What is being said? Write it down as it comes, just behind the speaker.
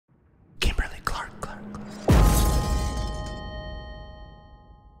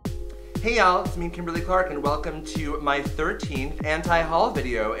Hey y'all, it's me, Kimberly Clark, and welcome to my 13th anti-haul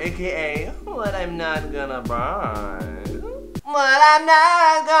video, aka what I'm not gonna buy. What I'm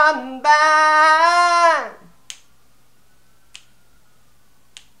not gonna buy.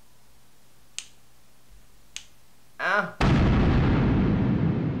 Ah.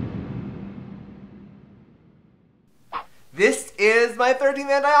 This is my 13th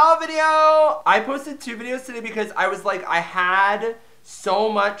anti-haul video! I posted 2 videos today because I was like, I had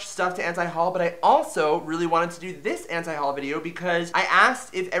so much stuff to anti-haul, but I also really wanted to do this anti-haul video because I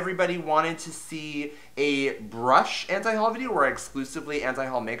asked if everybody wanted to see a brush anti-haul video where I exclusively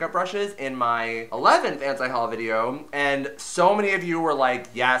anti-haul makeup brushes in my 11th anti-haul video, and so many of you were like,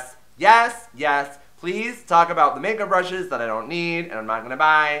 yes, yes, yes, please talk about the makeup brushes that I don't need and I'm not gonna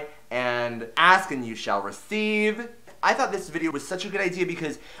buy, and ask and you shall receive. I thought this video was such a good idea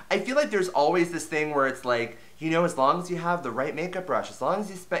because I feel like there's always this thing where it's like, you know, as long as you have the right makeup brush, as long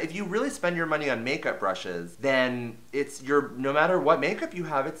as you if you really spend your money on makeup brushes, then no matter what makeup you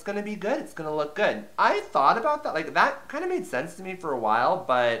have, it's gonna be good, it's gonna look good. I thought about that, like that kind of made sense to me for a while,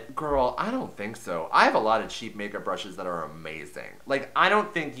 but girl, I don't think so. I have a lot of cheap makeup brushes that are amazing. Like, I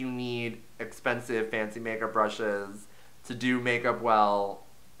don't think you need expensive, fancy makeup brushes to do makeup well.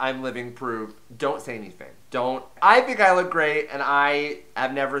 I'm living proof. Don't say anything. Don't. I think I look great, and I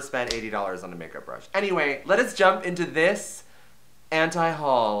have never spent $80 on a makeup brush. Anyway, let us jump into this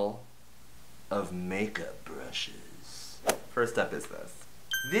anti-haul of makeup brushes. First up is this.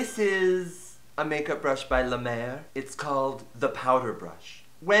 This is a makeup brush by Mer. It's called the Powder Brush.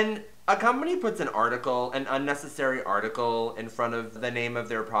 When a company puts an unnecessary article in front of the name of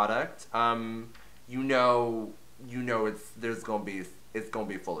their product, you know it's gonna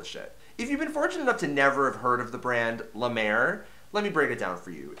be full of shit. If you've been fortunate enough to never have heard of the brand Mer, let me break it down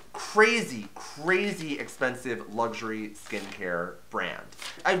for you. Crazy, crazy expensive luxury skincare brand.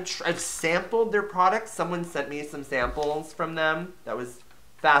 I've sampled their products. Someone sent me some samples from them. That was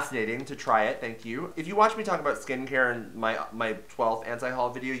fascinating to try it, thank you. If you watch me talk about skincare in my 12th anti-haul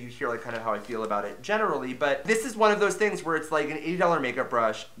video, you hear like kind of how I feel about it generally, but this is one of those things where it's like an $80 makeup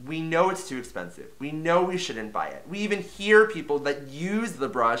brush. We know it's too expensive. We know we shouldn't buy it. We even hear people that use the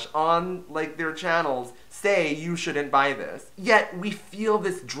brush on like their channels say you shouldn't buy this. Yet we feel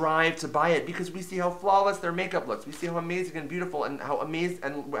this drive to buy it because we see how flawless their makeup looks. We see how amazing and beautiful and how amazing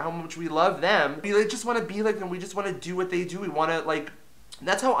and how much we love them. We like, just want to be like them. We just want to do what they do. We want to like.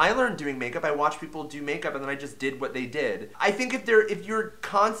 That's how I learned doing makeup. I watched people do makeup and then I just did what they did. I think if you're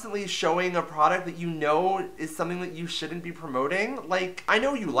constantly showing a product that you know is something that you shouldn't be promoting, like, I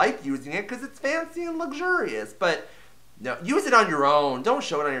know you like using it because it's fancy and luxurious, but no, use it on your own. Don't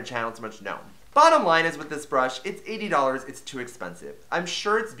show it on your channel too much, no. Bottom line is with this brush, it's $80, it's too expensive. I'm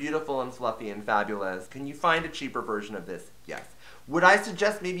sure it's beautiful and fluffy and fabulous. Can you find a cheaper version of this? Yes. Would I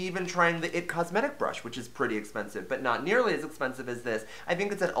suggest maybe even trying the IT Cosmetic brush, which is pretty expensive, but not nearly as expensive as this. I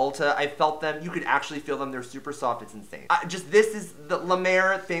think it's at Ulta. I felt them. You could actually feel them. They're super soft. It's insane. This is the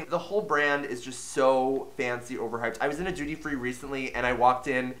Mer thing. The whole brand is just so fancy, overhyped. I was in a duty-free recently, and I walked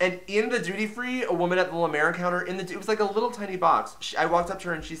in, and in the duty-free, a woman at the Mer counter, it was like a little tiny box. I walked up to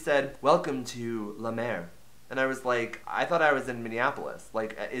her, and she said, "Welcome to Mer." And I was like, I thought I was in Minneapolis.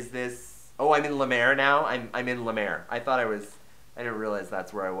 Like, is this... Oh, I'm in Mer now? I'm in Mer. I thought I was... I didn't realize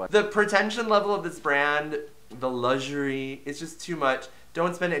that's where I was. The pretension level of this brand, the luxury, is just too much.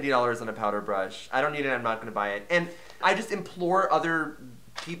 Don't spend $80 on a powder brush. I don't need it, I'm not gonna buy it. And I just implore other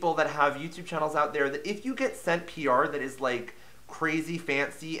people that have YouTube channels out there that if you get sent PR that is like crazy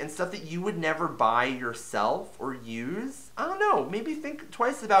fancy and stuff that you would never buy yourself or use, I don't know, maybe think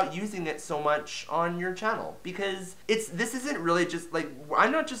twice about using it so much on your channel, because this isn't really just like,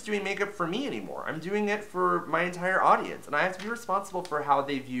 I'm not just doing makeup for me anymore. I'm doing it for my entire audience, and I have to be responsible for how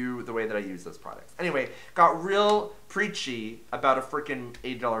they view the way that I use those products. Anyway, got real preachy about a freaking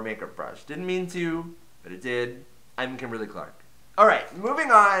 $80 makeup brush. Didn't mean to, but it did. I'm Kimberly Clark. All right, moving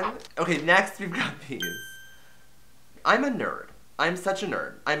on. Okay, next we've got these. I'm a nerd. I'm such a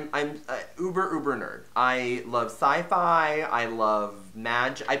nerd. I'm uber nerd. I love sci-fi. I love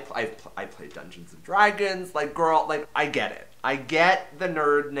magic. I play Dungeons and Dragons. Like, girl, like, I get it. I get the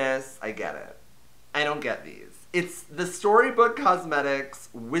nerdness. I get it. I don't get these. It's the Storybook Cosmetics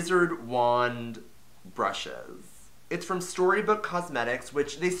Wizard Wand brushes. It's from Storybook Cosmetics,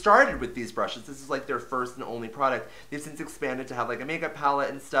 which they started with these brushes. This is like their first and only product. They've since expanded to have like a makeup palette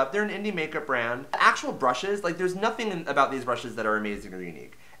and stuff. They're an indie makeup brand. Actual brushes, like there's nothing about these brushes that are amazing or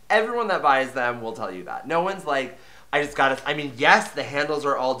unique. Everyone that buys them will tell you that. No one's like, I just gotta, I mean, yes, the handles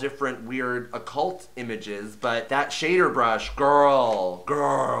are all different weird occult images, but that shader brush,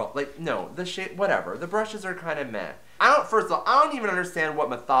 girl. Like, no, the shade, whatever. The brushes are kind of meh. First of all, I don't even understand what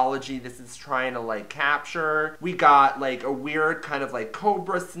mythology this is trying to like capture. We got like a weird kind of like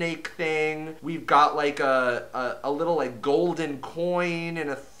cobra snake thing. We've got like a little like golden coin and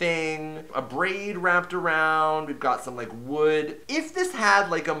a thing, a braid wrapped around. We've got some like wood. If this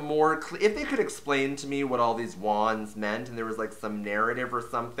had like a more, if they could explain to me what all these wands meant and there was like some narrative or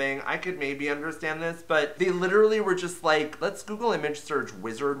something, I could maybe understand this, but they literally were just like, let's Google image search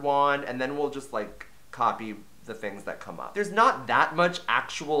wizard wand and then we'll just like copy the things that come up. There's not that much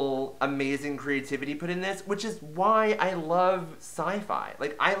actual amazing creativity put in this, which is why I love sci-fi.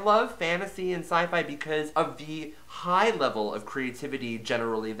 Like, I love fantasy and sci-fi because of the high level of creativity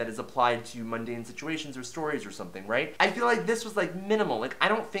generally that is applied to mundane situations or stories or something, right? I feel like this was like minimal. Like, I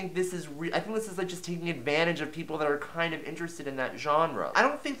don't think this is I think this is like just taking advantage of people that are kind of interested in that genre. I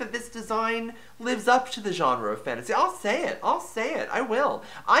don't think that this design lives up to the genre of fantasy. I'll say it. I will.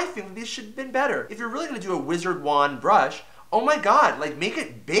 I think that these should have been better. If you're really gonna do a wizard wand brush, oh my god, like make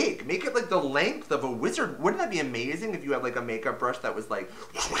it big. Make it like the length of a wizard. Wouldn't that be amazing if you had like a makeup brush that was like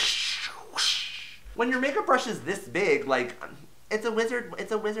whoosh, whoosh. When your makeup brush is this big, like, it's a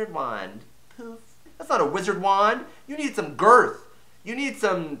wizard wand. Poof. That's not a wizard wand. You need some girth. You need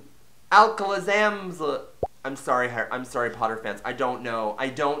some alkalazams. I'm sorry, Potter fans. I don't know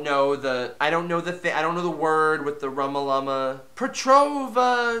the word with the rummalumma.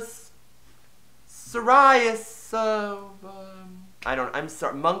 Petrovas. Sirius. I'm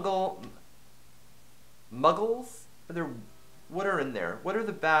sorry. Muggles? What are in there? What are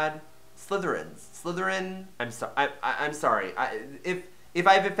the bad? Slytherin. I'm sorry. If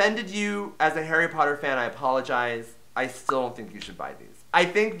I've offended you as a Harry Potter fan, I apologize. I still don't think you should buy these. I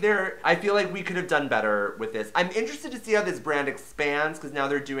feel like we could have done better with this. I'm interested to see how this brand expands because now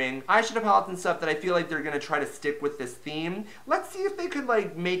they're doing eyeshadow palettes and stuff that I feel like they're gonna try to stick with this theme. Let's see if they could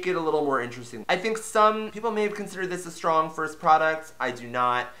like make it a little more interesting. I think some people may have considered this a strong first product. I do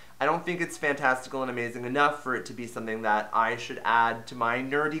not. I don't think it's fantastical and amazing enough for it to be something that I should add to my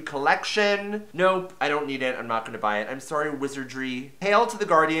nerdy collection. Nope, I don't need it. I'm not going to buy it. I'm sorry, wizardry. Hail to the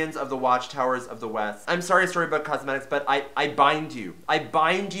guardians of the watchtowers of the West. I'm sorry, Storybook Cosmetics, but I bind you. I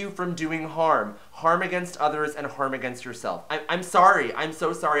bind you from doing harm. Harm against others and harm against yourself. I'm sorry. I'm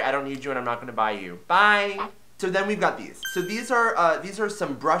so sorry. I don't need you and I'm not going to buy you. Bye. So then we've got these. So these are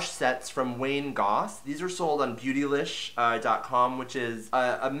some brush sets from Wayne Goss. These are sold on Beautylish.com, which is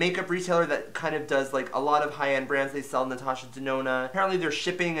a makeup retailer that kind of does like a lot of high-end brands. They sell Natasha Denona. Apparently their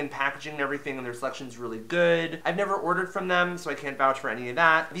shipping and packaging and everything and their selection's really good. I've never ordered from them, so I can't vouch for any of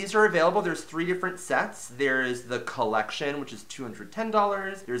that. These are available. There's 3 different sets. There's the collection, which is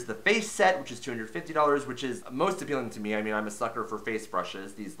 $210. There's the face set, which is $250, which is most appealing to me. I mean, I'm a sucker for face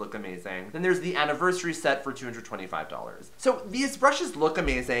brushes. These look amazing. Then there's the anniversary set for $225. So these brushes look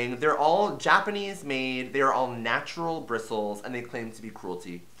amazing. They're all Japanese made, they are all natural bristles, and they claim to be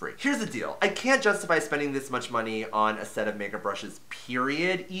cruelty free. Here's the deal. I can't justify spending this much money on a set of makeup brushes,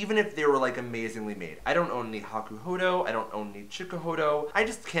 period, even if they were like amazingly made. I don't own any Hakuhodo, I don't own any Chikuhodo. I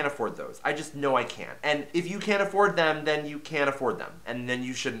just can't afford those. I just know I can't. And if you can't afford them, then you can't afford them, and then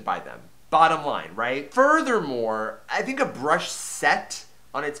you shouldn't buy them. Bottom line, right? Furthermore, I think a brush set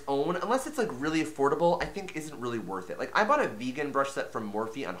on its own, unless it's like really affordable, I think isn't really worth it. Like I bought a vegan brush set from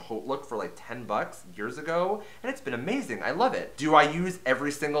Morphe on Hotlook for like 10 bucks years ago, and it's been amazing. I love it. Do I use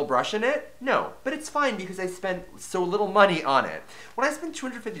every single brush in it? No, but it's fine because I spent so little money on it. When I spend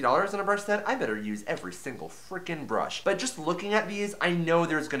 $250 on a brush set, I better use every single freaking brush. But just looking at these, I know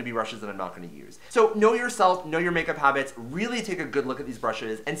there's gonna be brushes that I'm not gonna use. So know yourself, know your makeup habits, really take a good look at these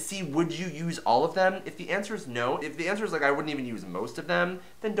brushes and see, would you use all of them? If the answer is no, if the answer is like I wouldn't even use most of them,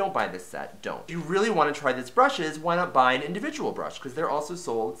 then don't buy this set, don't. If you really want to try these brushes, why not buy an individual brush? Because they're also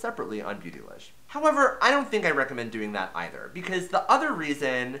sold separately on Beautylish. However, I don't think I recommend doing that either, because the other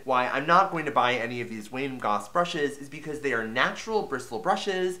reason why I'm not going to buy any of these Wayne Goss brushes is because they are natural bristle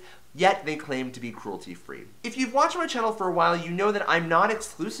brushes, yet they claim to be cruelty-free. If you've watched my channel for a while, you know that I'm not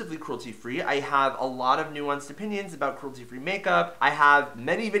exclusively cruelty-free. I have a lot of nuanced opinions about cruelty-free makeup. I have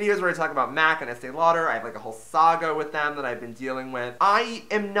many videos where I talk about MAC and Estee Lauder. I have like a whole saga with them that I've been dealing with. I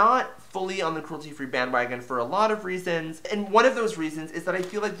am not fully on the cruelty-free bandwagon for a lot of reasons, and one of those reasons is that I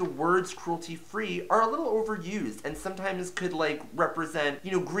feel like the words cruelty-free are a little overused and sometimes could like represent,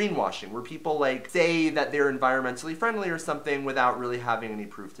 you know, greenwashing, where people like say that they're environmentally friendly or something without really having any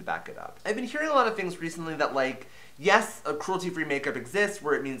proof to back it up. I've been hearing a lot of things recently that like, yes, a cruelty-free makeup exists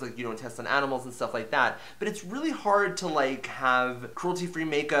where it means like you don't test on animals and stuff like that, but it's really hard to like have cruelty-free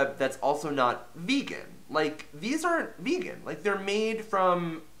makeup that's also not vegan. like, these aren't vegan. Like, they're made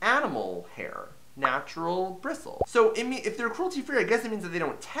from animal hair. Natural bristle. So, if they're cruelty-free, I guess it means that they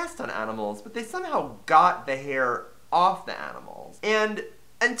don't test on animals, but they somehow got the hair off the animals. And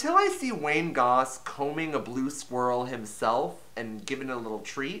until I see Wayne Goss combing a blue squirrel himself and giving it a little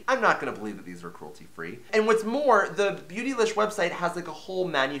treat, I'm not gonna believe that these are cruelty-free. And what's more, the Beautylish website has like a whole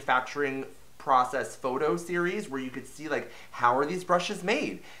manufacturing process photo series where you could see like, how are these brushes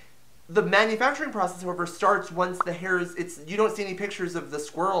made? The manufacturing process, however, starts once the hairs, you don't see any pictures of the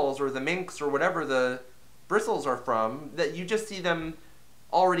squirrels or the minks or whatever the bristles are from, that you just see them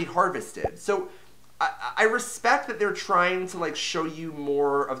already harvested. So I respect that they're trying to like show you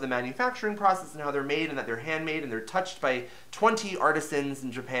more of the manufacturing process and how they're made and that they're handmade and they're touched by 20 artisans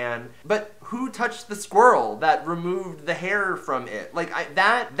in Japan. But who touched the squirrel that removed the hair from it? Like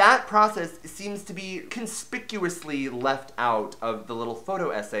that process seems to be conspicuously left out of the little photo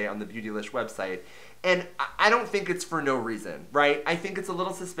essay on the Beautylish website. And I don't think it's for no reason, right? I think it's a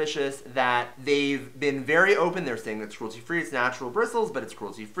little suspicious that they've been very open. They're saying it's cruelty-free, it's natural bristles, but it's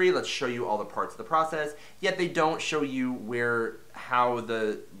cruelty-free. Let's show you all the parts of the process. Yet they don't show you how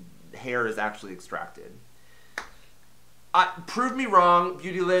the hair is actually extracted. Prove me wrong,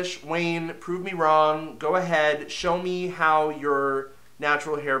 Beautylish, Wayne, prove me wrong. Go ahead, show me how your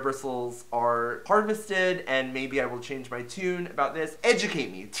natural hair bristles are harvested, and maybe I will change my tune about this.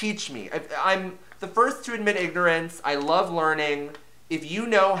 Educate me, teach me. I'm the first to admit ignorance. I love learning. If you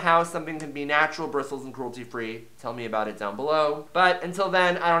know how something can be natural bristles and cruelty-free, tell me about it down below. But until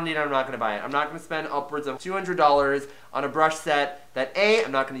then, I don't need it, I'm not gonna buy it. I'm not gonna spend upwards of $200 on a brush set that A,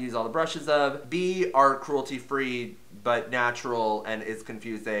 I'm not gonna use all the brushes of, B, are cruelty-free but natural and is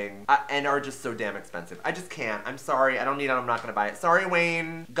confusing, and are just so damn expensive. I just can't. I'm sorry, I don't need it, I'm not gonna buy it. Sorry,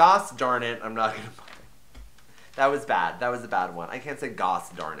 Wayne. Goss, darn it, I'm not gonna buy it. That was bad. That was a bad one. I can't say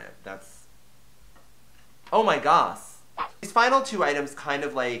Goss, darn it. That's... Oh my Goss. These final two items kind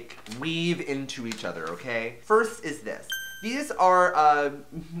of like weave into each other, okay? First is this. These are,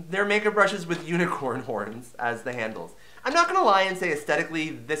 they're makeup brushes with unicorn horns as the handles. I'm not gonna lie and say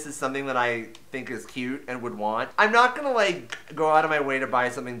aesthetically this is something that I think is cute and would want. I'm not gonna like go out of my way to buy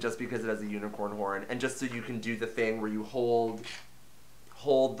something just because it has a unicorn horn and just so you can do the thing where you hold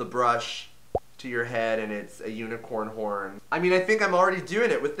the brush to your head and it's a unicorn horn. I mean, I think I'm already doing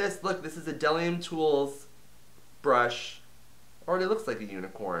it with this. Look, this is a Delium Tools brush. Already looks like a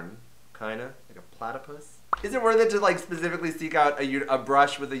unicorn, kinda, like a platypus. Is it worth it to like specifically seek out a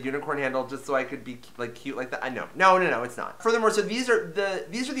brush with a unicorn handle just so I could be like cute like that? No, it's not. Furthermore, so these are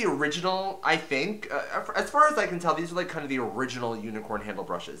the original, I think, as far as I can tell, these are like kind of the original unicorn handle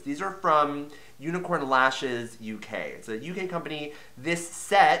brushes. These are from Unicorn Lashes UK. It's a UK company. This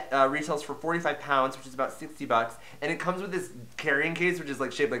set retails for £45, which is about 60 bucks, and it comes with this carrying case, which is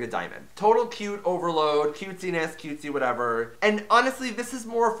like shaped like a diamond. Total cute overload, cutesiness, cutesy, whatever. And honestly, this is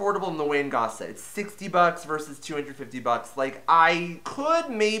more affordable than the Wayne Goss set. It's 60 bucks versus 250 bucks. Like, I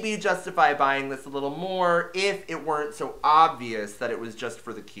could maybe justify buying this a little more if it weren't so obvious that it was just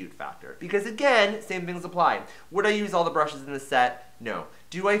for the cute factor. Because again, same things apply. Would I use all the brushes in the set? No.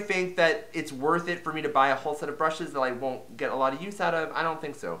 Do I think that it's worth it for me to buy a whole set of brushes that I won't get a lot of use out of? I don't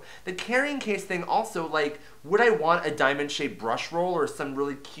think so. The carrying case thing also, like, would I want a diamond-shaped brush roll or some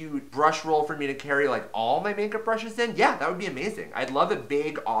really cute brush roll for me to carry, like, all my makeup brushes in? Yeah, that would be amazing. I'd love a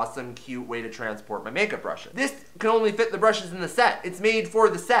big, awesome, cute way to transport my makeup brushes. This can only fit the brushes in the set. It's made for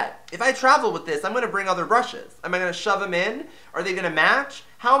the set. If I travel with this, I'm gonna bring other brushes. Am I gonna shove them in? Are they gonna match?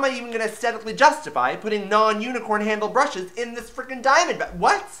 How am I even gonna aesthetically justify putting non-unicorn handle brushes in this freaking diamond bag?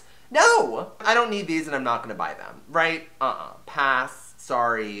 What? No! I don't need these and I'm not gonna buy them, right? Pass.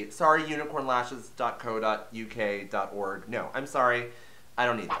 Sorry. Sorry, unicornlashes.co.uk.org. No, I'm sorry. I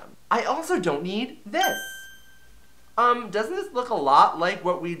don't need them. I also don't need this. Doesn't this look a lot like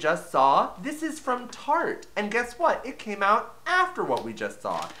what we just saw? This is from Tarte, and guess what? It came out after what we just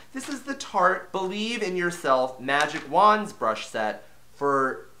saw. This is the Tarte Believe in Yourself Magic Wands brush set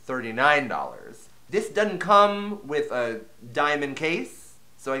for $39. This doesn't come with a diamond case,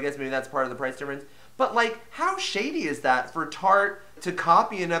 so I guess maybe that's part of the price difference. But like, how shady is that for Tarte to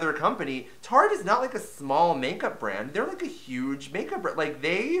copy another company? Tarte is not like a small makeup brand. They're like a huge makeup brand. Like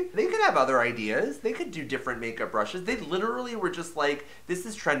they could have other ideas. They could do different makeup brushes. They literally were just like, this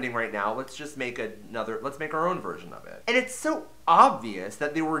is trending right now. Let's just make let's make our own version of it. And it's so obvious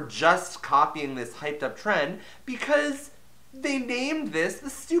that they were just copying this hyped up trend because they named this the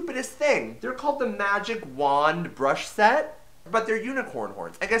stupidest thing. They're called the Magic Wand Brush Set, but they're unicorn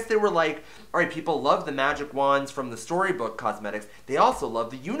horns. I guess they were like, all right, people love the magic wands from the Storybook cosmetics. They also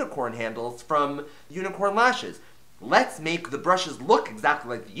love the unicorn handles from Unicorn Lashes. Let's make the brushes look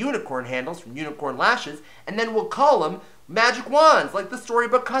exactly like the unicorn handles from Unicorn Lashes, and then we'll call them magic wands, like the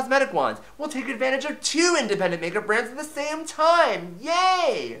Storybook cosmetic wands. We'll take advantage of 2 independent makeup brands at the same time.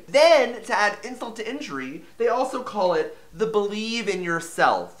 Yay! Then, to add insult to injury, they also call it the Believe in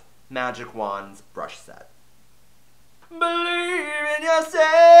Yourself Magic Wands brush set. Believe in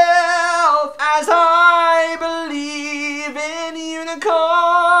yourself as I believe in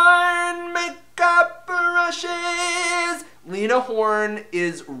unicorn makeup brushes. Lena Horne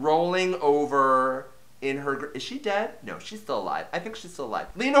is rolling over in her... Is she dead? No, she's still alive. I think she's still alive.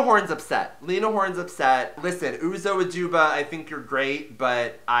 Lena Horne's upset. Lena Horne's upset. Listen, Uzo Aduba, I think you're great,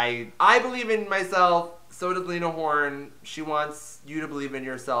 but I believe in myself. So does Lena Horne. She wants you to believe in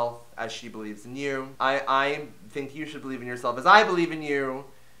yourself as she believes in you. I think you should believe in yourself as I believe in you.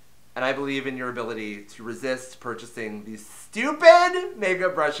 And I believe in your ability to resist purchasing these stupid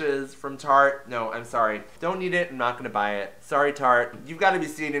makeup brushes from Tarte. No, I'm sorry. Don't need it. I'm not going to buy it. Sorry, Tarte. You've got to be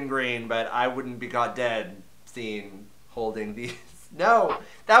seen in green, but I wouldn't be caught dead seen holding these. No.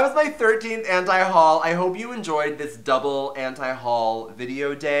 That was my 13th anti-haul. I hope you enjoyed this double anti-haul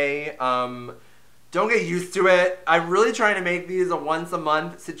video day. Don't get used to it. I'm really trying to make these a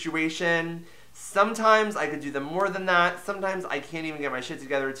once-a-month situation. Sometimes I could do them more than that. Sometimes I can't even get my shit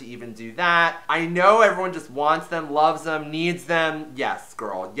together to even do that. I know everyone just wants them, loves them, needs them. Yes,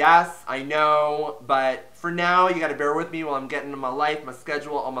 girl. Yes, I know. But for now, you gotta bear with me while I'm getting my life, my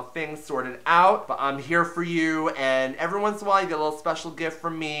schedule, all my things sorted out. But I'm here for you. And every once in a while, you get a little special gift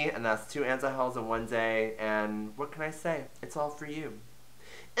from me. And that's 2 anti-hauls in one day. And what can I say? It's all for you.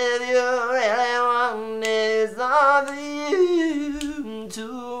 If you really want it's all for you.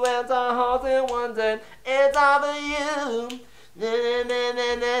 2 anti-hauls in one day, it's all for you.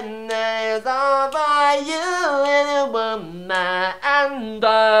 It's all for you. If you want my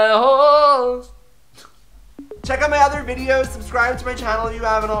anti-hauls. Check out my other videos, subscribe to my channel if you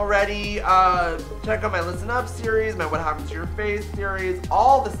haven't already. Check out my Listen Up series, my What Happens to Your Face series,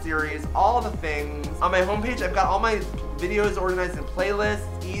 all the series, all the things. On my homepage, I've got all my videos organized in playlists.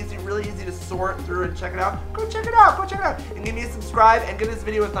 Easy, really easy to sort through and check it out. Go check it out, go check it out. And give me a subscribe and give this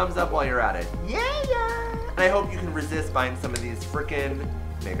video a thumbs up while you're at it. Yeah! And I hope you can resist buying some of these frickin'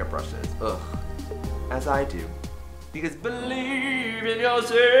 makeup brushes. Ugh. As I do. Because believe in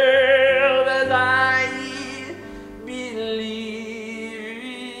yourself as I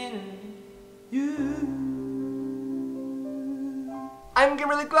believe in you. I'm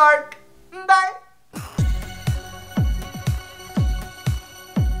Kimberly Clark. Bye.